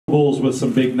Bulls with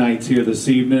some big nights here this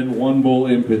evening. One bull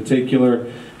in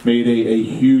particular made a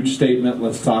huge statement.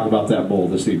 Let's talk about that bull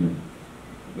this evening.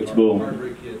 Which bull?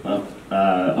 Heartbreak Kid.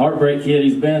 Heartbreak Kid.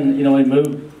 He's been, you know, he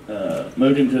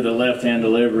moved him to the left-hand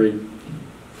delivery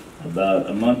about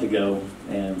a month ago,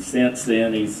 and since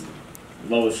then his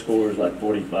lowest score is like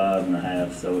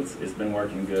 45.5. So it's been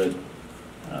working good.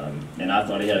 And I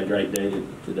thought he had a great day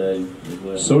today as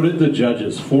well. So did the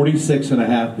judges.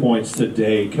 46.5 points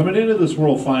today. Coming into this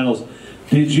World Finals,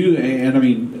 did you, and I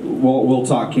mean, we'll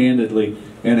talk candidly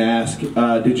and ask,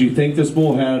 did you think this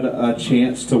bull had a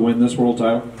chance to win this world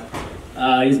title?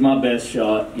 He's my best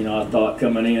shot. You know, I thought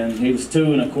coming in. He was 2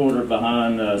 1/4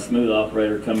 behind Smooth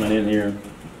Operator coming in here.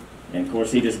 And of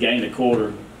course, he just gained a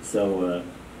quarter. So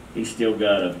he's still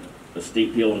got a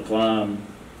steep hill to climb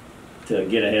to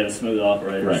get ahead of Smooth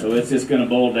Operator. Right. So it's just going to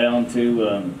boil down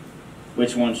to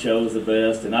which one shows the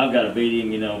best. And I've got to beat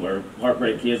him, you know, or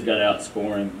Heartbreak Kid's got to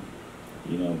outscore him,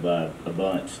 you know, by a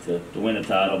bunch to win the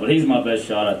title. But he's my best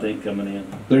shot, I think, coming in.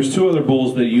 There's 2 other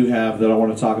bulls that you have that I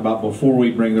want to talk about before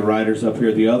we bring the riders up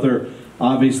here. The other,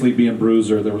 obviously, being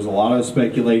Bruiser. There was a lot of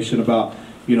speculation about,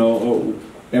 you know,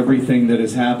 everything that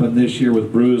has happened this year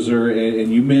with Bruiser.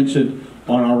 And you mentioned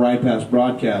on our Right Pass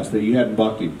broadcast that you hadn't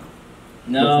bucked him.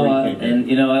 No, and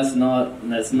you know that's not.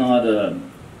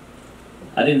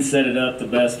 I didn't set it up the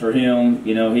best for him.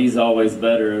 You know, he's always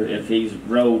better if he's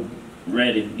road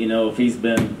ready. You know, if he's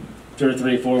been 2 or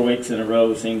 3, 4 weeks in a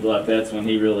row, seems like that's when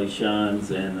he really shines.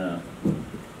 And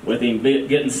with him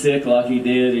getting sick like he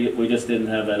did, we just didn't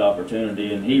have that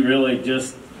opportunity. And he really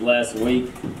just last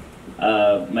week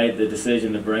made the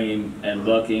decision to bring him and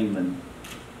buck him, and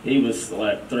he was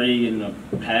like 3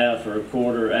 1/2 or a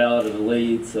quarter out of the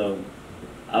lead. So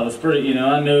I was pretty, you know,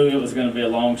 I knew it was going to be a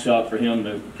long shot for him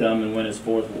to come and win his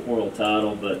 4th world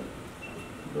title, but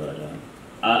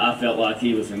I felt like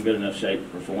he was in good enough shape to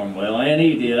perform well, and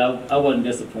he did. I wasn't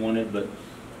disappointed, but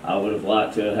I would have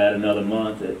liked to have had another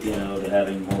month, you know, to have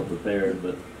him more prepared.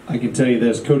 But I can tell you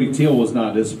this, Cody Teel was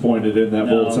not disappointed in that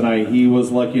bull tonight. He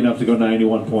was lucky enough to go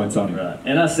 91 points on him. Right,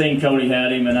 and I seen Cody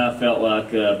had him, and I felt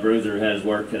like Bruiser had his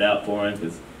work cut out for him,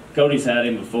 because Cody's had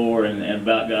him before and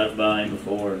about got by him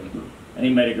before. And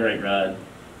he made a great ride.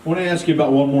 I want to ask you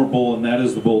about one more bull, and that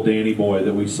is the bull Danny Boy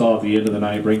that we saw at the end of the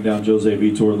night bring down Jose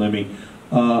Vitor Lemmy.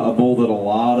 A bull that a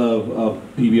lot of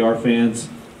PBR fans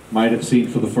might have seen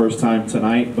for the first time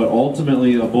tonight, but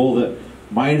ultimately a bull that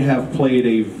might have played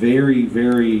a very,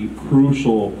 very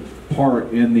crucial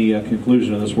part in the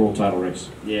conclusion of this world title race.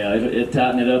 Yeah, it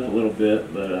tightened it up a little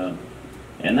bit, but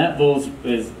and that bull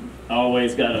is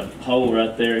always got a hole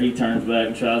right there. He turns back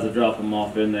and tries to drop him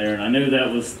off in there, and I knew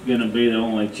that was going to be the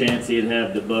only chance he'd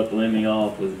have to buck Lemmy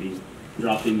off, was if he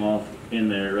dropped him off in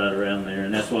there, right around there,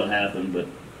 and that's what happened. But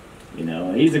you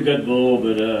know, he's a good bull,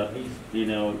 but you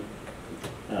know,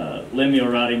 Lemmy will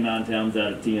ride him 9 times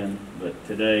out of 10. But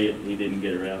today he didn't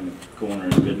get around the corner in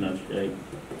good enough shape.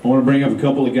 I want to bring up a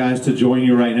couple of guys to join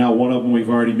you right now. One of them we've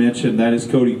already mentioned. That is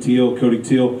Cody Teel. Cody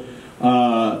Teel,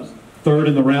 3rd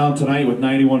in the round tonight with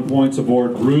 91 points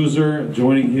aboard Bruiser.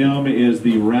 Joining him is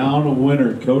the round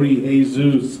winner, Cody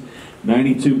Jesus,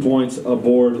 92 points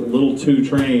aboard Little 2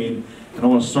 Train. And I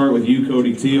want to start with you,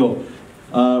 Cody Teel.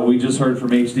 We just heard from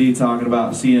HD talking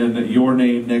about seeing your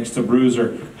name next to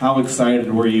Bruiser. How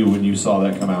excited were you when you saw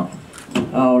that come out?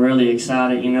 Oh, really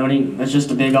excited. You know, that's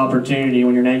just a big opportunity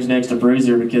when your name's next to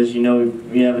Bruiser, because you know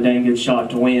you have a dang good shot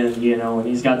to win. You know, and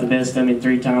he's got the best of me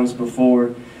 3 times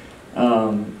before.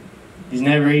 He's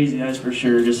never easy, that's for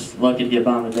sure. Just lucky to get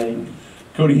by him today.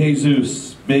 Cody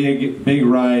Jesus, big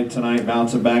ride tonight,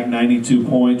 bouncing back 92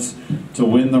 points to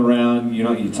win the round. You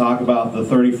know, you talk about the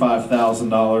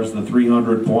 $35,000, the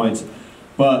 300 points,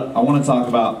 but I want to talk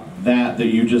about that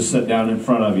you just set down in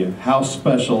front of you. How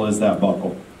special is that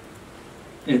buckle?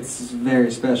 It's very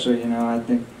special, you know. I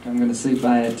think I'm going to sleep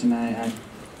by it tonight. I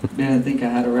didn't think I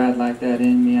had a ride like that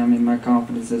in me. I mean, my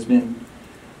confidence has been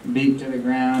beat to the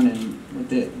ground, and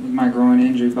with my groin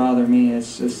injury bothering me,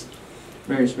 it's just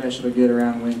very special to get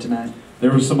around and win tonight.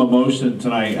 There was some emotion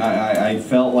tonight. I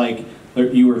felt like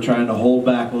you were trying to hold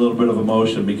back a little bit of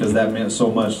emotion because that meant so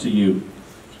much to you.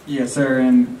 Yes, sir,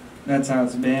 and that's how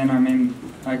it's been. I mean,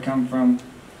 I come from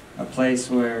a place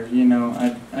where, you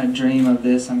know, I dream of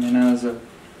this. I mean, I was a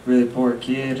really poor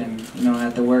kid, and, you know, I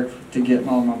had to work to get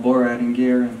all my bull riding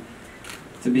gear, and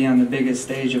to be on the biggest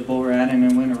stage of bull riding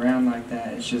and win around like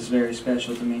that, it's just very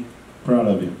special to me. Proud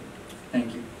of you.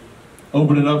 Thank you.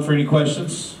 Open it up for any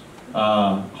questions.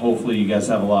 Hopefully you guys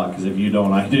have a lot, because if you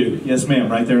don't, I do. Yes,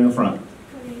 ma'am, right there in the front.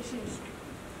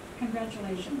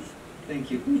 Congratulations.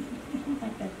 Thank you.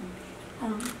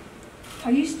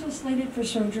 Are you still slated for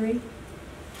surgery?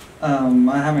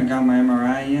 I haven't got my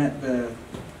MRI yet. The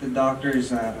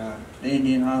doctors at the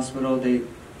Indian hospital, they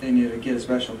need to get a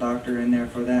special doctor in there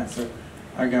for that, so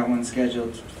I got one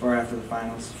scheduled for after the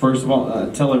finals. First of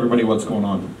all, tell everybody what's going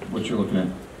on, what you're looking at.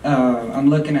 I'm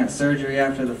looking at surgery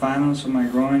after the finals for my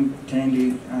groin.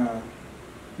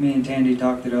 Me and Tandy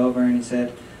talked it over, and he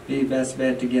said be best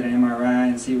bet to get an MRI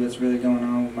and see what's really going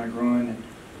on with my groin, and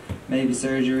maybe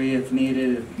surgery if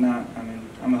needed. If not, I mean,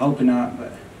 I'm hoping not,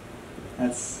 but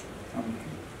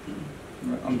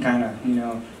I'm kind of, you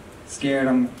know, scared.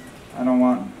 I don't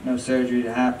want no surgery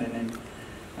to happen,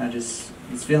 and it's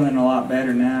feeling a lot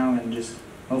better now, and just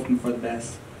hoping for the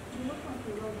best. You look like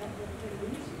you wrote that book very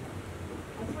recently.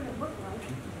 That's what it looked like.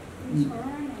 It was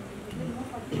fine, and it didn't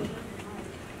look like you were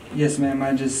hurting. Yes, ma'am.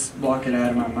 I just block it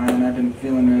out of my mind. I've been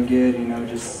feeling real good, you know,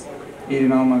 just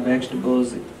eating all my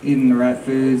vegetables, eating the right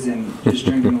foods, and just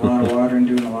drinking a lot of water and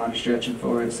doing a lot of stretching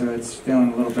for it. So it's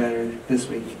feeling a little better this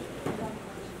week.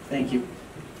 Thank you.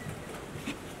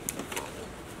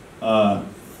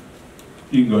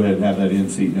 You can go ahead and have that in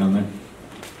seat down there.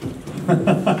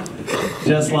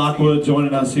 Jess Lockwood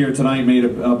joining us here tonight made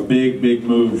a big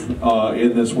move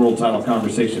in this world title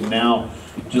conversation. Now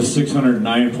just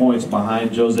 609 points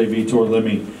behind Jose Vitor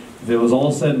Limi. If it was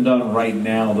all said and done right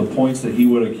now, the points that he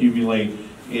would accumulate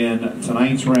in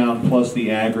tonight's round plus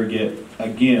the aggregate,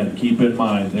 again, keep in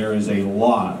mind there is a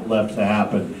lot left to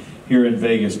happen here in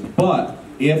Vegas. But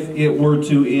if it were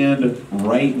to end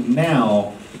right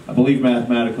now, I believe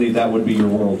mathematically that would be your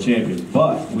world champion.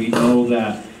 But we know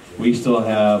that we still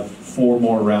have 4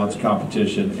 more rounds of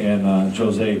competition, and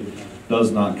Jose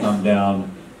does not come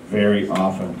down very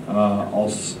often. I'll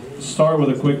start with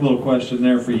a quick little question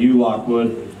there for you,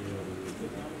 Lockwood.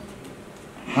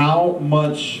 How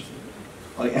much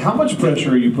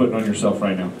pressure are you putting on yourself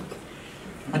right now?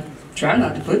 I try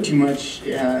not to put too much.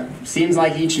 Seems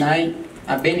like each night,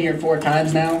 I've been here 4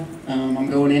 times now. I'm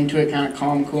going into it kind of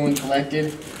calm, cool, and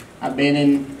collected. I've been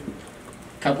in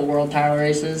a couple world title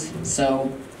races,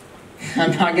 so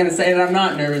I'm not going to say that I'm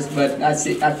not nervous, but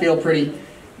I feel pretty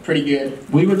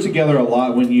good. We were together a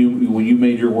lot when you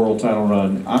made your world title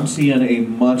run. I'm seeing a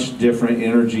much different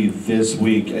energy this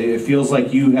week. It feels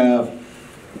like you have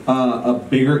a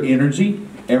bigger energy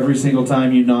every single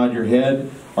time you nod your head.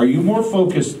 Are you more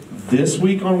focused this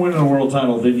week on winning a world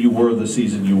title than you were the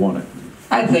season you won it?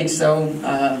 I think so.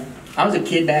 I was a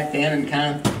kid back then and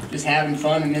kind of just having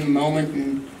fun and in the moment,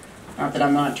 and not that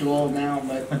I'm not too old now,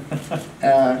 but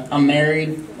I'm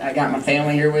married. I got my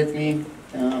family here with me.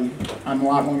 I'm a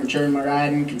lot more mature in my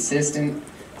riding, consistent,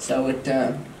 so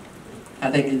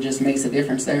I think it just makes a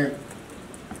difference there.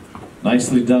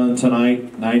 Nicely done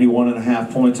tonight.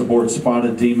 91.5 points aboard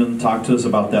Spotted Demon. Talk to us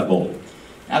about that bull.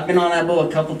 I've been on that bull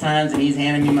a couple times, and he's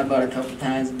handed me my butt a couple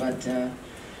times, but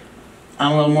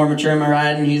I'm a little more mature in my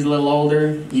riding. He's a little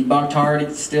older. He bucked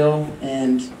hard still,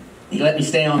 and he let me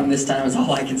stay on him this time is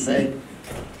all I can say.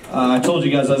 I told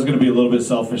you guys I was going to be a little bit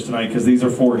selfish tonight because these are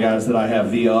 4 guys that I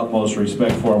have the utmost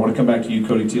respect for. I want to come back to you,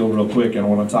 Cody Teel, real quick, and I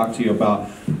want to talk to you about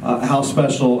how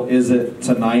special is it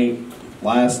tonight,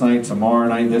 last night, tomorrow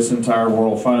night, this entire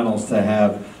World Finals to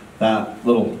have that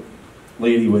little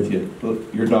lady with you,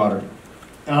 your daughter.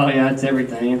 Oh yeah, it's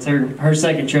everything. It's her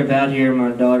second trip out here.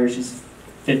 My daughter, she's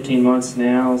 15 months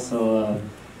now, so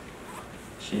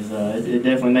it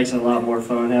definitely makes it a lot more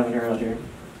fun having her out here.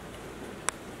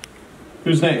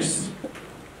 Who's next?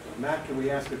 Matt, can we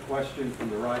ask a question from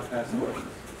the Ride Pass audience?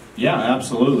 Yeah,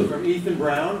 absolutely. From Ethan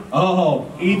Brown.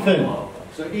 Oh, Ethan.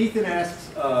 So Ethan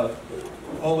asks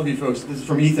all of you folks, this is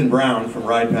from Ethan Brown from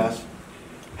Ride Pass.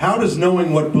 How does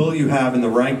knowing what bull you have in the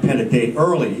rank pen a day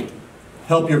early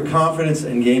help your confidence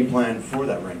and game plan for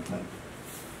that rank pen?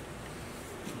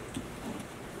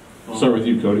 I'll start with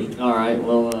you, Cody. All right,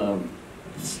 well,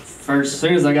 first, as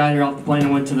soon as I got here off the plane, I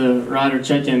went to the rider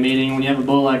check-in meeting. When you have a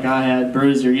bull like I had,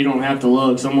 Bruiser, you don't have to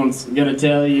look. Someone's going to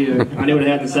tell you. I knew what I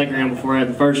had in the second round before I had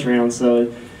the first round, so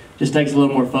it just takes a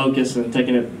little more focus and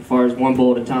taking it as far as one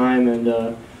bull at a time, and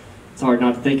it's hard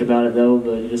not to think about it, though,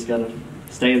 but you just got to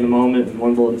stay in the moment and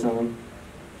one bull at a time.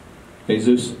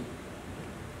 Jesus?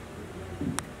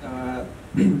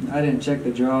 I didn't check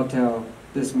the draw till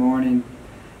this morning,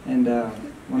 and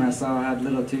when I saw I had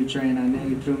Little 2 train, I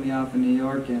knew he threw me off in New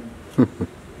York, and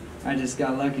I just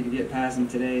got lucky to get past him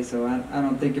today, so I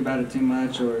don't think about it too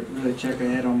much or really check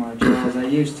ahead on my draws. I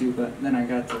used to, but then I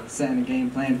got to setting a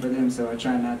game plan for them, so I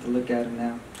try not to look at them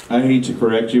now. I hate to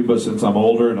correct you, but since I'm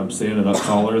older and I'm standing up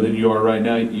taller than you are right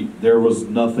now, there was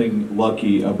nothing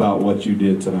lucky about what you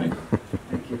did tonight.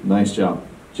 Thank you. Nice job.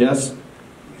 Jess?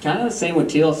 Kind of the same what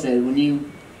Teel said. When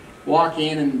you walk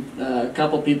in and a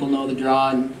couple people know the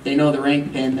draw and they know the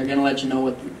rank pin, they're going to let you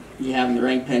know you having the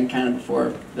rank pen kind of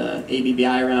before the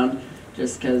ABBI round,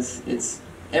 just because it's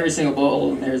every single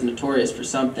bull in there is notorious for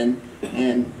something,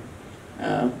 and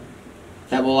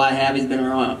that bull I have, he's been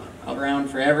around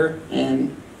forever,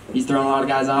 and he's thrown a lot of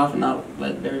guys off and not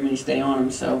let very many stay on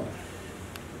him. So,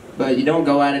 but you don't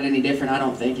go at it any different, I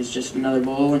don't think. It's just another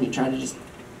bull, and you try to just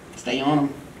stay on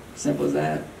him. Simple as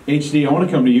that. HD, I want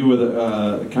to come to you with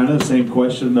kind of the same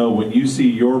question though. When you see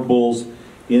your bulls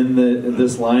in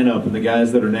this lineup and the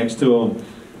guys that are next to them,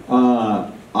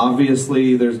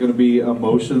 obviously there's going to be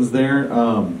emotions there.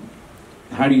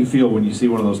 How do you feel when you see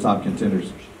one of those top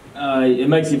contenders? It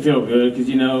makes you feel good because,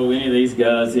 you know, any of these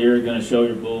guys here are going to show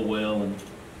your bull well,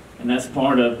 and that's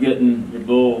part of getting your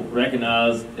bull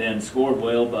recognized and scored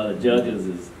well by the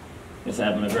judges is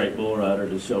having a great bull rider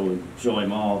to show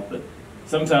him off. But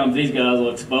sometimes these guys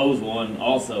will expose one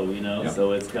also, you know, yep.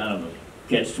 So it's kind of a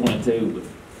catch-22.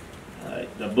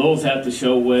 But the bulls have to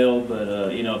show well,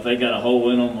 but, you know, if they got a hole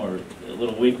in them or a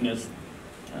little weakness,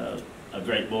 a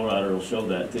great bull rider will show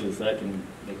that too, so that can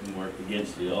work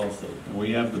against you also.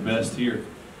 We have the best here.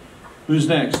 Who's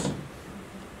next?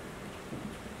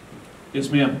 Yes,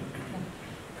 ma'am.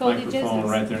 Microphone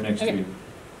right there next to you.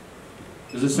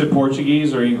 Is this in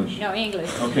Portuguese or English? No,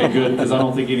 English. Okay, good, because I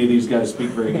don't think any of these guys speak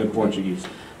very good Portuguese.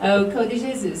 Oh, Cody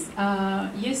Jesus,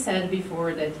 you said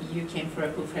before that you came from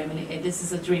a cool family, and this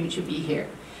is a dream to be here.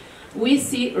 We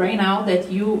see right now that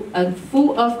you are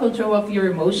full of control of your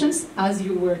emotions as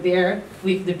you were there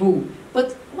with the bull.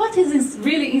 But what is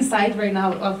really inside right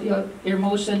now of your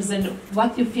emotions and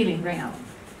what you're feeling right now?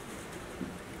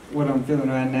 What I'm feeling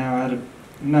right now, I'm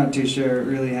not too sure. It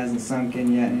really hasn't sunk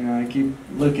in yet. You know, I keep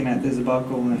looking at this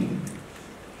buckle and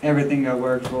everything I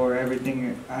worked for,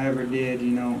 everything I ever did,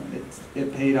 you know,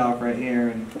 it paid off right here,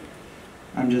 and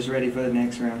I'm just ready for the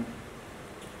next round.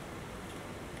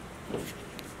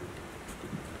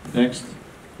 Next.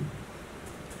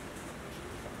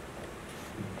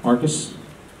 Marcus?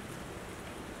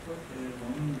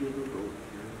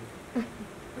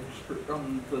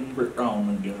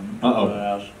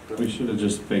 Uh-oh. We should have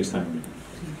just FaceTimed you.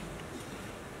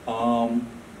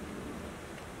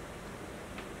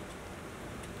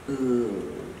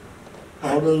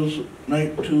 How does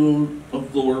night 2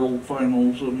 of the World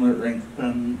Finals and the rank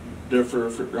pen differ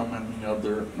from any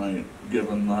other night,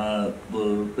 given that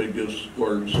the biggest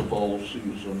scores of all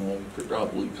season will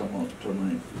probably come up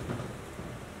tonight?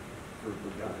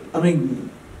 I mean,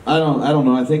 I don't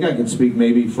know. I think I can speak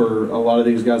maybe for a lot of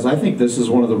these guys. I think this is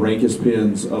one of the rankest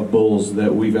pins of bulls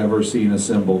that we've ever seen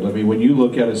assembled. I mean, when you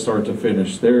look at it start to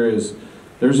finish, there's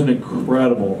an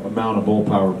incredible amount of bull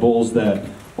power. Bulls that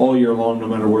all year long, no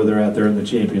matter where they're at, they're in the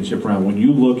championship round. When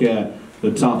you look at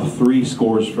the top 3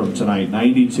 scores from tonight,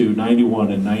 92,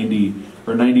 91, and 90,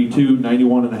 or 92,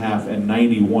 91 and a half, and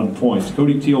 91 points.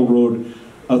 Cody Teel rode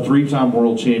a 3-time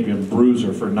world champion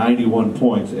bruiser for 91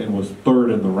 points and was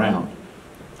 3rd in the round.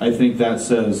 I think that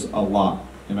says a lot,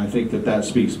 and I think that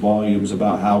speaks volumes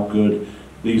about how good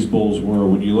these bulls were.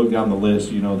 When you look down the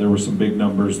list, you know, there were some big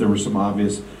numbers, there were some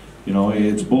obvious, you know,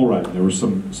 it's bull riding. There were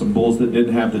some bulls that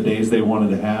didn't have the days they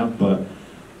wanted to have, but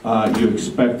you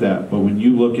expect that. But when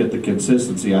you look at the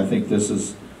consistency, I think this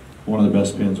is one of the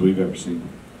best pins we've ever seen.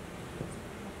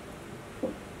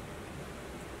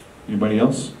 Anybody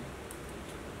else?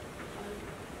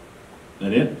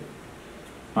 That it?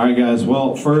 All right, guys.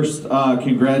 Well, first,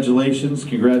 congratulations.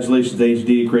 Congratulations,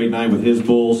 HD. Great night with his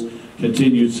bulls.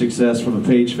 Continued success from the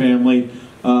Page family.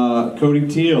 Cody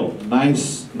Teel,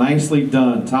 nicely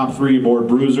done. Top 3 aboard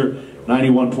Bruiser,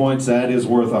 91 points. That is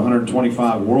worth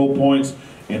 125 world points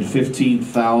and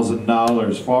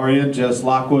 $15,000. Far in, Jess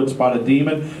Lockwood, Spotted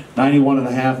Demon, 91 and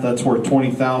a half. That's worth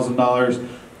 $20,000.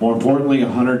 More importantly,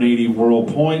 180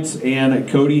 world points. And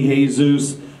Cody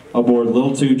Jesus aboard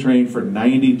Little 2 Train for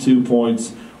 92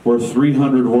 points, worth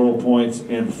 300 world points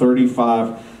and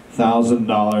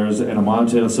 $35,000, and a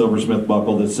Montana Silversmith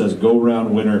buckle that says "Go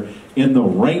Round Winner" in the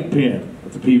rank pin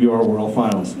at the PBR World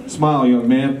Finals. Smile, young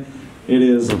man. It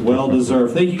is well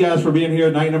deserved. Thank you guys for being here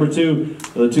at night number 2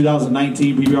 of the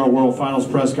 2019 PBR World Finals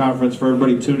press conference. For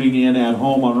everybody tuning in at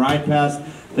home on Ride Pass,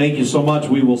 thank you so much.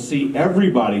 We will see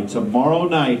everybody tomorrow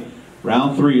night,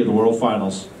 round 3 of the World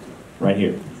Finals, right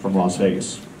here from Las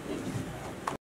Vegas.